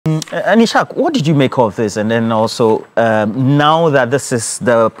Ishak, what did you make of this? And then also, now that this is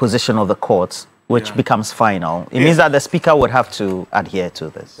the position of the courts, which becomes final, it means that the Speaker would have to adhere to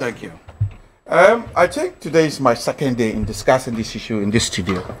this. Thank you. I think today is my second day in discussing this issue in this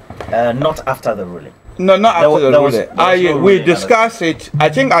studio. Not after the ruling. No, not after the ruling. We discussed it. I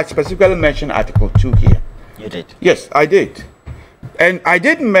think I specifically mentioned Article 2 here. You did? Yes, I did. And I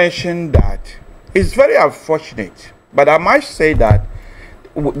did mention that it's very unfortunate, but I might say that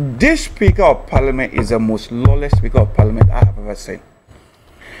this Speaker of Parliament is the most lawless Speaker of Parliament I have ever seen.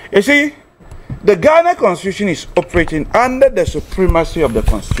 You see, the Ghana Constitution is operating under the supremacy of the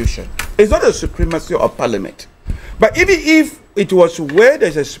Constitution. It's not the supremacy of Parliament. But even if it was where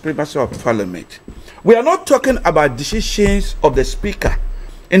there's a supremacy of Parliament, we are not talking about decisions of the Speaker.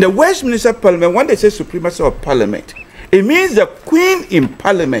 In the Westminster Parliament, when they say supremacy of Parliament, it means the Queen in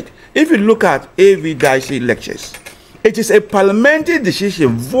Parliament. If you look at A.V. Dicey lectures, it is a parliamentary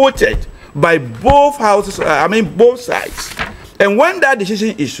decision voted by both houses, both sides. And when that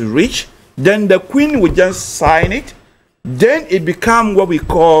decision is reached, then the Queen will just sign it. Then it becomes what we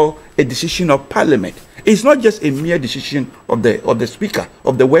call a decision of Parliament. It's not just a mere decision of the Speaker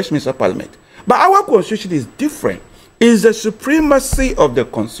of the Westminster Parliament. But our Constitution is different. It's the supremacy of the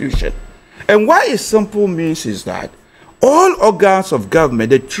Constitution. And what it simply means is that all organs of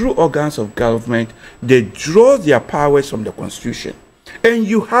government, the true organs of government, they draw their powers from the Constitution. And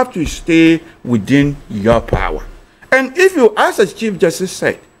you have to stay within your power. And if you, as the Chief Justice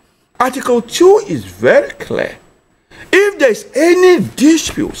said, Article 2 is very clear. If there's any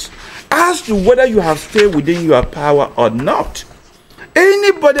disputes as to whether you have stayed within your power or not,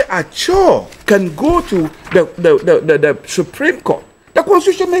 anybody at all can go to the Supreme Court. The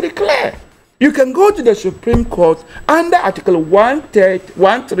Constitution made it clear. You can go to the Supreme Court under Article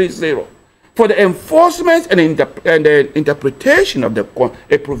 130 for the enforcement and the interpretation of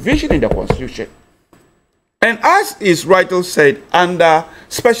a provision in the Constitution. And as is rightly said, under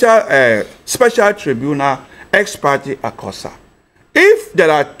special tribunal ex parte accusa, if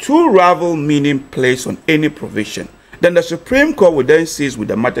there are two rival meaning placed on any provision, then the Supreme Court will then cease with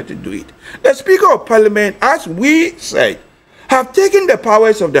the matter to do it. The Speaker of Parliament, as we said, have taken the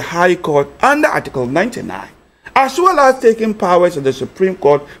powers of the High Court under Article 99, as well as taking powers of the Supreme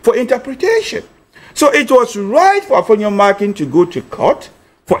Court for interpretation. So it was right for Afonyo Markin to go to court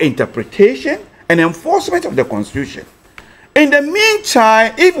for interpretation and enforcement of the Constitution. In the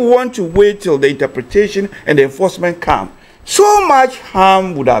meantime, if we want to wait till the interpretation and the enforcement come, so much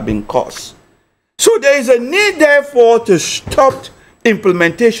harm would have been caused. So there is a need, therefore, to stop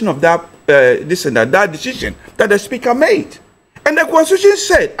implementation of that that decision that the Speaker made. And the Constitution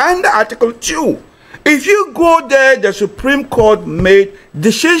said, under Article 2, if you go there, the Supreme Court made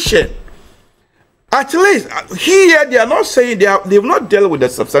decision. At least here they are not saying they will not deal with the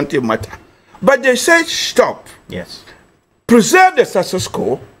substantive matter, but they said stop. Yes. Preserve the status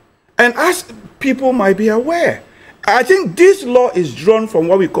quo, and as people might be aware, I think this law is drawn from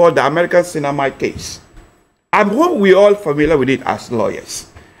what we call the American Cinema case. I hope we all familiar with it as lawyers.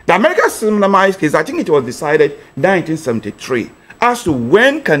 The American Cinema case, I think it was decided in 1973 as to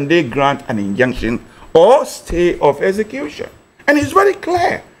when can they grant an injunction or stay of execution. And it's very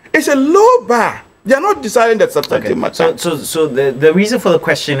clear. It's a low bar. They are not deciding that substantive matter. So the reason for the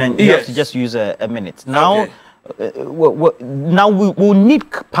question, and you have to just use a minute. Now, now we'll need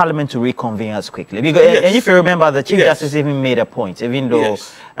Parliament to reconvene as quickly. Because, and if you remember, the Chief Justice even made a point, even though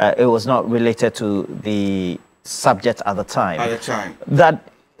it was not related to the subject at the time. That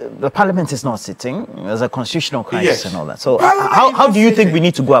the Parliament is not sitting. There's a constitutional crisis and all that. So how do you think we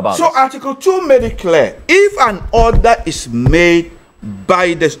need to go about it? So Article 2 made it clear. If an order is made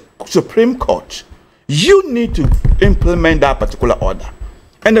by the Supreme Court, you need to implement that particular order.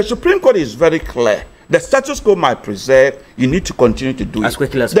 And the Supreme Court is very clear. The status quo might preserve. You need to continue to do as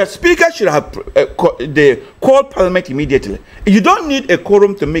quickly as the Speaker should have called Parliament immediately. You don't need a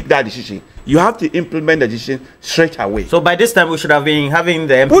quorum to make that decision. You have to implement the decision straight away. So by this time, we should have been having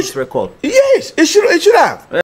the MPs recalled. Yes, it should have.